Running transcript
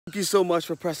Thank you so much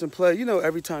for pressing play. You know,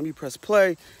 every time you press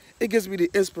play, it gives me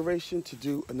the inspiration to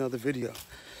do another video.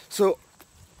 So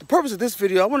the purpose of this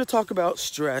video, I want to talk about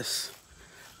stress.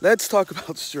 Let's talk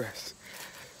about stress.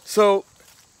 So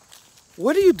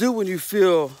what do you do when you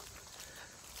feel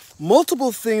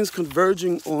multiple things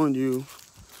converging on you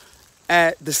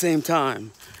at the same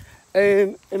time?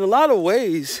 And in a lot of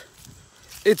ways,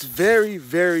 it's very,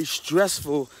 very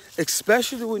stressful,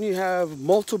 especially when you have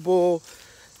multiple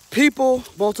people,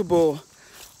 multiple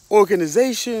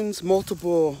organizations,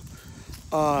 multiple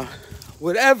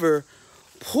whatever,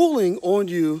 pulling on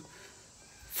you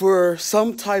for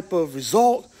some type of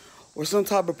result or some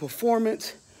type of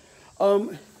performance.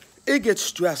 It gets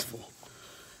stressful.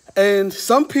 And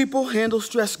some people handle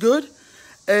stress good,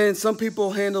 and some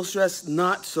people handle stress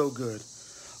not so good.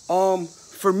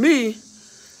 For me,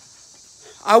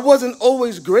 I wasn't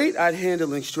always great at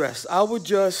handling stress. I would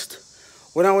just,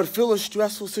 when I would feel a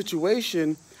stressful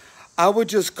situation, I would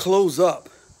just close up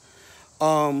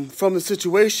from the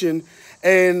situation.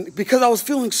 And because I was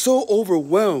feeling so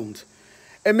overwhelmed,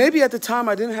 and maybe at the time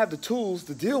I didn't have the tools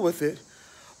to deal with it,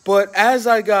 but as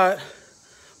I got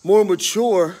more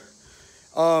mature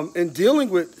in dealing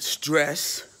with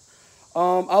stress,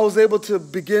 I was able to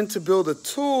begin to build a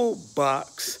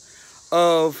toolbox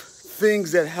of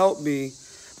things that help me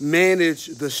manage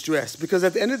the stress. Because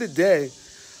at the end of the day,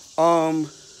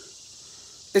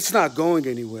 it's not going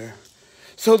anywhere.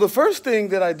 So the first thing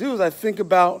that I do is I think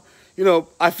about, you know,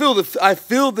 I feel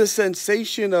the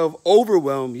sensation of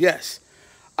overwhelm. Yes,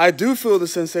 I do feel the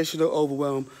sensation of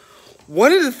overwhelm.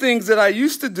 One of the things that I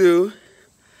used to do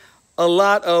a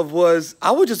lot of was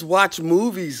I would just watch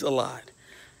movies a lot.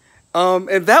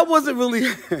 And that wasn't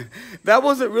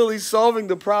really solving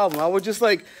the problem. I was just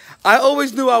like, I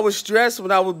always knew I was stressed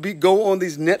when I would go on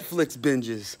these Netflix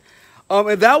binges.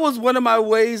 And that was one of my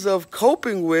ways of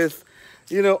coping with,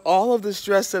 you know, all of the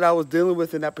stress that I was dealing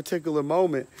with in that particular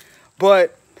moment.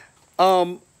 But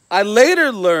I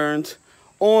later learned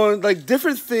on like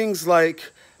different things like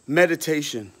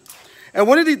meditation. And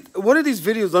one of these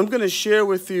videos, I'm going to share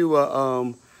with you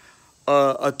a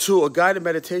tool, a guided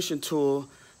meditation tool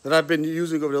that I've been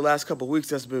using over the last couple of weeks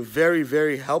that's been very,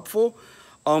 very helpful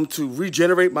to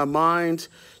regenerate my mind,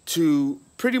 to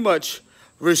pretty much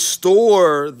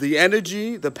restore the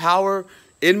energy, the power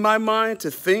in my mind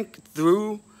to think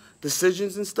through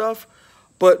decisions and stuff.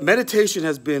 But meditation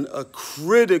has been a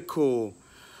critical,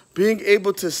 being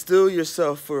able to still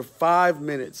yourself for 5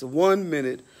 minutes, 1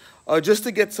 minute, just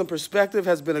to get some perspective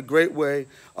has been a great way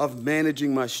of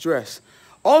managing my stress.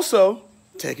 Also,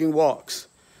 taking walks.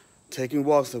 Taking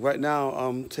walks. Like right now,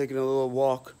 I'm taking a little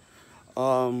walk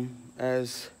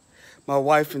as my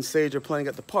wife and Sage are playing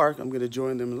at the park. I'm going to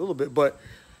join them in a little bit. But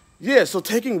yeah, so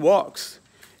taking walks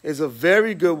is a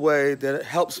very good way that it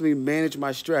helps me manage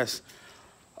my stress.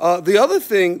 The other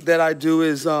thing that I do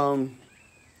is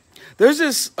there's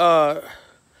this, I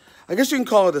guess you can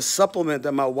call it a supplement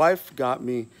that my wife got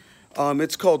me.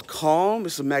 It's called Calm.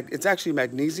 It's actually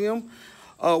magnesium.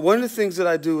 One of the things that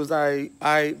I do is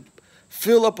I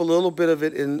fill up a little bit of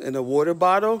it in a water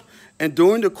bottle, and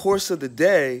during the course of the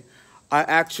day, I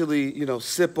actually, you know,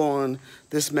 sip on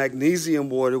this magnesium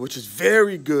water, which is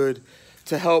very good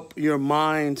to help your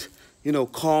mind, you know,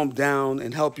 calm down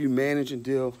and help you manage and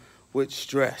deal with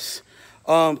stress.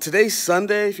 Today's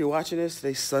Sunday. If you're watching this,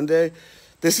 today's Sunday.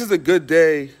 This is a good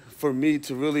day for me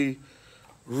to really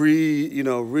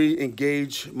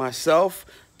re-engage myself,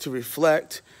 to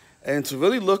reflect, and to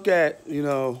really look at, you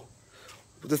know,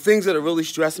 the things that are really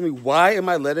stressing me. Why am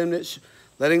I letting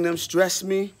them stress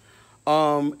me?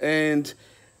 And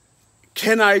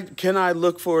can I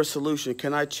look for a solution?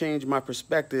 Can I change my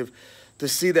perspective to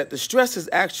see that the stress is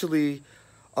actually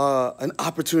an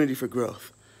opportunity for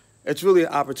growth? It's really an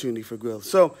opportunity for growth.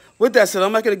 So with that said,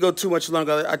 I'm not going to go too much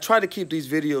longer. I try to keep these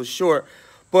videos short.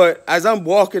 But as I'm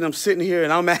walking, I'm sitting here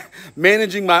and I'm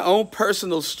managing my own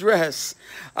personal stress.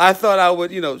 I thought I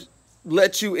would, you know,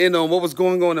 let you in on what was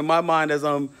going on in my mind as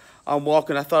I'm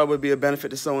walking. I thought it would be a benefit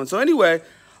to someone. So anyway,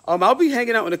 I'll be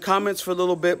hanging out in the comments for a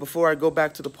little bit before I go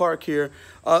back to the park here.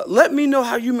 Let me know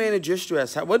how you manage your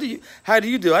stress. How do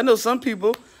you do? I know some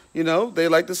people, you know, they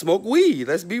like to smoke weed.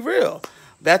 Let's be real.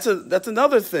 That's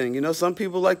another thing. You know, some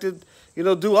people like to, you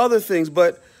know, do other things.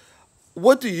 But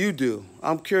what do you do?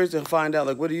 I'm curious to find out,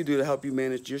 like, what do you do to help you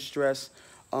manage your stress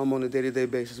on a day-to-day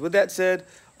basis? With that said,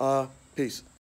 peace.